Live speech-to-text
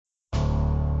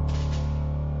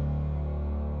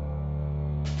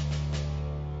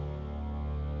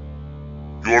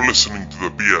You're listening to the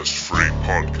BS Free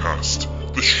podcast.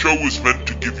 The show is meant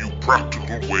to give you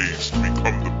practical ways to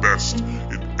become the best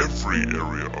in every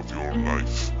area of your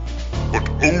life, but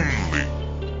only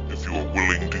if you are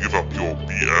willing to give up your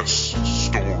BS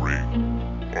story.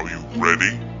 Are you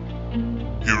ready?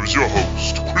 Here is your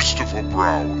host, Christopher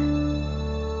Brown.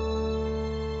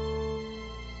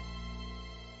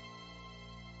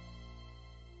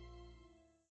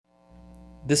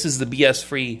 This is the BS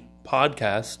Free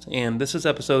podcast, and this is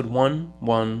episode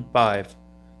 115.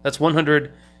 That's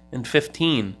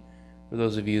 115 for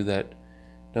those of you that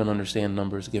don't understand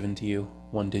numbers given to you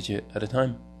one digit at a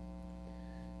time.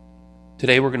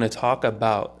 Today we're going to talk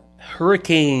about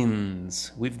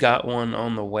hurricanes. We've got one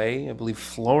on the way. I believe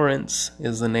Florence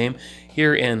is the name,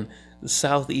 here in the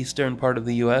southeastern part of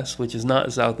the U.S., which is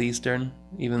not southeastern,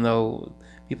 even though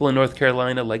people in North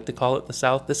Carolina like to call it the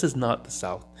South. This is not the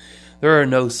South. There are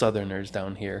no Southerners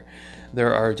down here.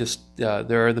 There are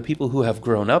the people who have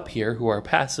grown up here who are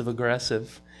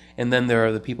passive-aggressive, and then there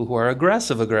are the people who are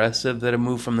aggressive-aggressive that have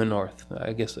moved from the North.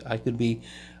 I guess I could be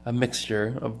a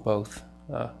mixture of both.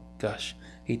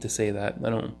 Hate to say that.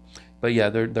 But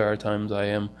yeah, there are times I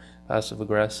am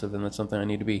passive-aggressive, and that's something I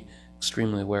need to be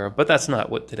extremely aware of. But that's not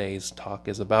what today's talk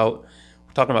is about.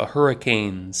 We're talking about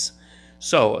hurricanes.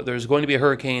 So there's going to be a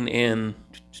hurricane in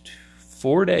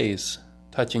 4 days.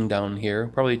 Touching down here,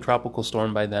 probably a tropical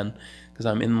storm by then, because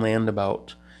I'm inland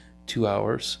about 2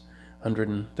 hours,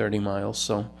 130 miles.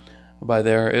 So by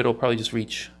there, it'll probably just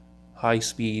reach high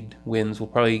speed winds. We'll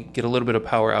probably get a little bit of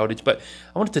power outage. But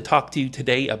I wanted to talk to you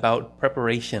today about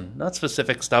preparation, not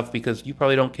specific stuff, because you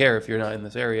probably don't care if you're not in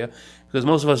this area, because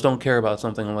most of us don't care about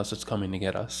something unless it's coming to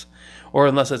get us, or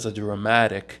unless it's a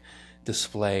dramatic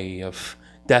display of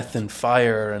death and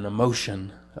fire and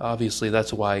emotion. Obviously,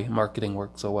 that's why marketing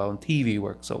works so well and TV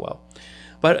works so well.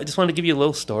 But I just wanted to give you a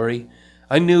little story.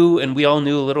 I knew, and we all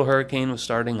knew, a little hurricane was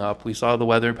starting up. We saw the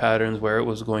weather patterns, where it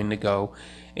was going to go.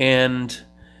 And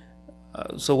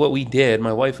so what we did,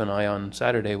 my wife and I, on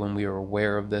Saturday, when we were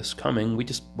aware of this coming, we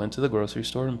just went to the grocery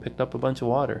store and picked up a bunch of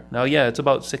water. Now, yeah, it's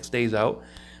about 6 days out.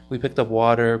 We picked up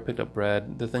water, picked up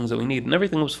bread, the things that we need, and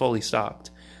everything was fully stocked.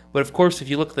 But of course, if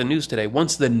you look at the news today,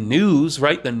 once the news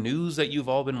that you've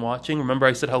all been watching, remember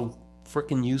I said how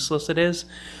freaking useless it is?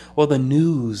 Well, the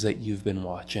news that you've been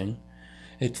watching,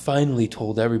 it finally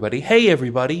told everybody, hey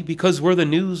everybody, because we're the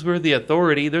news, we're the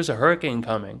authority, there's a hurricane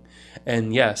coming.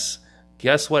 And yes,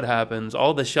 guess what happens?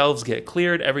 All the shelves get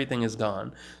cleared, everything is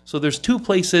gone. So there's two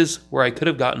places where I could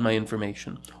have gotten my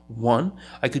information. One,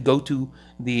 I could go to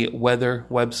the weather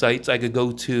websites. I could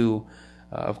go to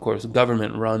of course,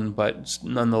 government-run, but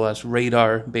nonetheless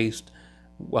radar-based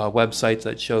websites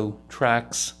that show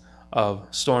tracks of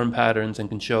storm patterns and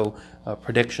can show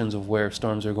predictions of where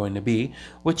storms are going to be,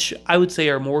 which I would say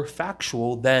are more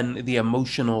factual than the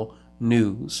emotional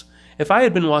news. If I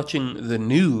had been watching the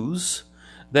news,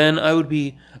 then I would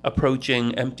be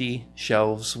approaching empty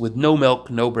shelves with no milk,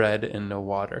 no bread, and no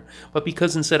water. But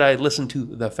because instead I listened to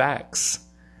the facts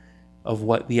of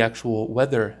what the actual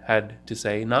weather had to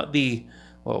say, not the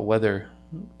weather.com,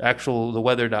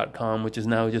 which is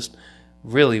now just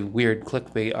really weird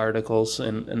clickbait articles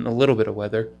and a little bit of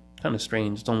weather. Kind of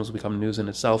strange. It's almost become news in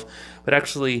itself. But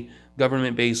actually,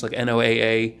 government-based like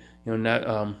NOAA,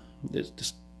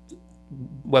 just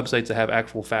websites that have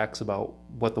actual facts about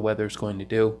what the weather is going to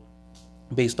do,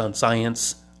 based on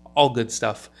science, all good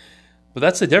stuff. But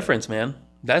that's the difference, man.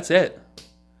 That's it.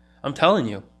 I'm telling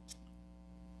you.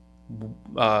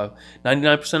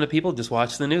 99% of people just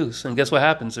watch the news, and guess what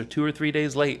happens? They're 2 or 3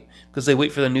 days late because they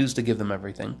wait for the news to give them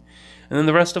everything. And then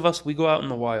the rest of us, we go out in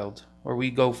the wild, or we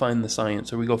go find the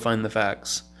science, or we go find the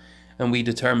facts, and we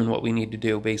determine what we need to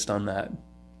do based on that.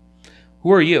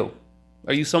 Who are you?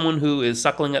 Are you someone who is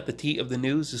suckling at the teat of the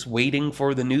news, just waiting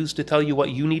for the news to tell you what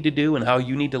you need to do and how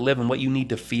you need to live and what you need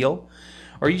to feel?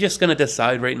 Or are you just going to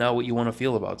decide right now what you want to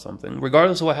feel about something,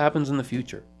 regardless of what happens in the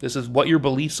future? This is what your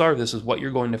beliefs are. This is what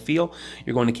you're going to feel.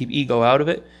 You're going to keep ego out of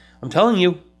it. I'm telling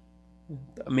you,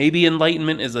 maybe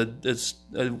enlightenment is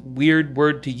a weird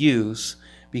word to use,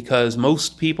 because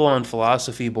most people on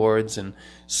philosophy boards and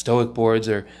stoic boards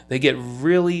they get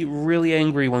really, really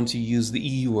angry once you use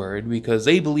the E word, because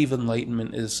they believe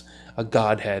enlightenment is a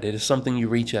godhead. It is something you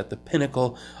reach at the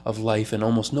pinnacle of life, and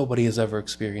almost nobody has ever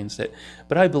experienced it.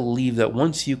 But I believe that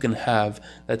once you can have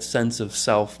that sense of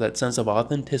self, that sense of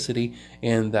authenticity,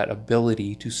 and that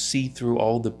ability to see through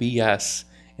all the BS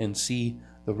and see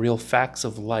the real facts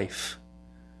of life,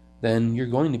 then you're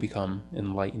going to become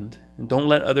enlightened. And don't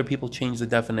let other people change the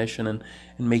definition and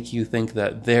make you think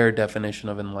that their definition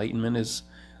of enlightenment is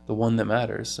the one that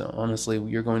matters. So honestly,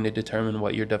 you're going to determine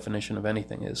what your definition of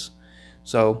anything is.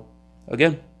 So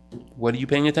Again, what are you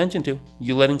paying attention to?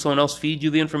 You letting someone else feed you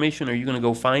the information, or are you going to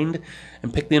go find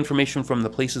and pick the information from the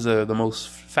places that are the most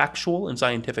factual and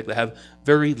scientific, that have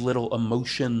very little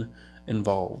emotion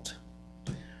involved?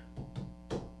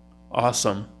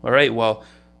 Awesome. All right, well,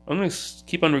 I'm going to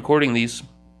keep on recording these.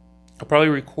 I'll probably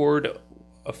record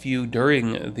a few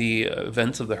during the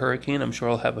events of the hurricane. I'm sure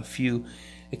I'll have a few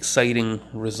exciting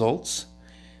results.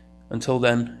 Until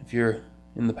then, if you're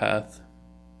in the path,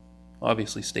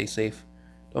 obviously stay safe.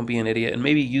 Don't be an idiot, and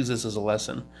maybe use this as a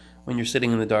lesson when you're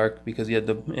sitting in the dark because you had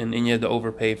to and you had to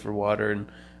overpay for water and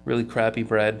really crappy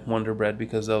bread, Wonder Bread,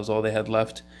 because that was all they had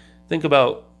left. Think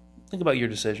about your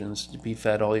decisions to be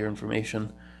fed all your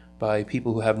information by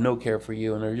people who have no care for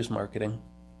you and are just marketing.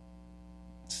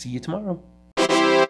 See you tomorrow.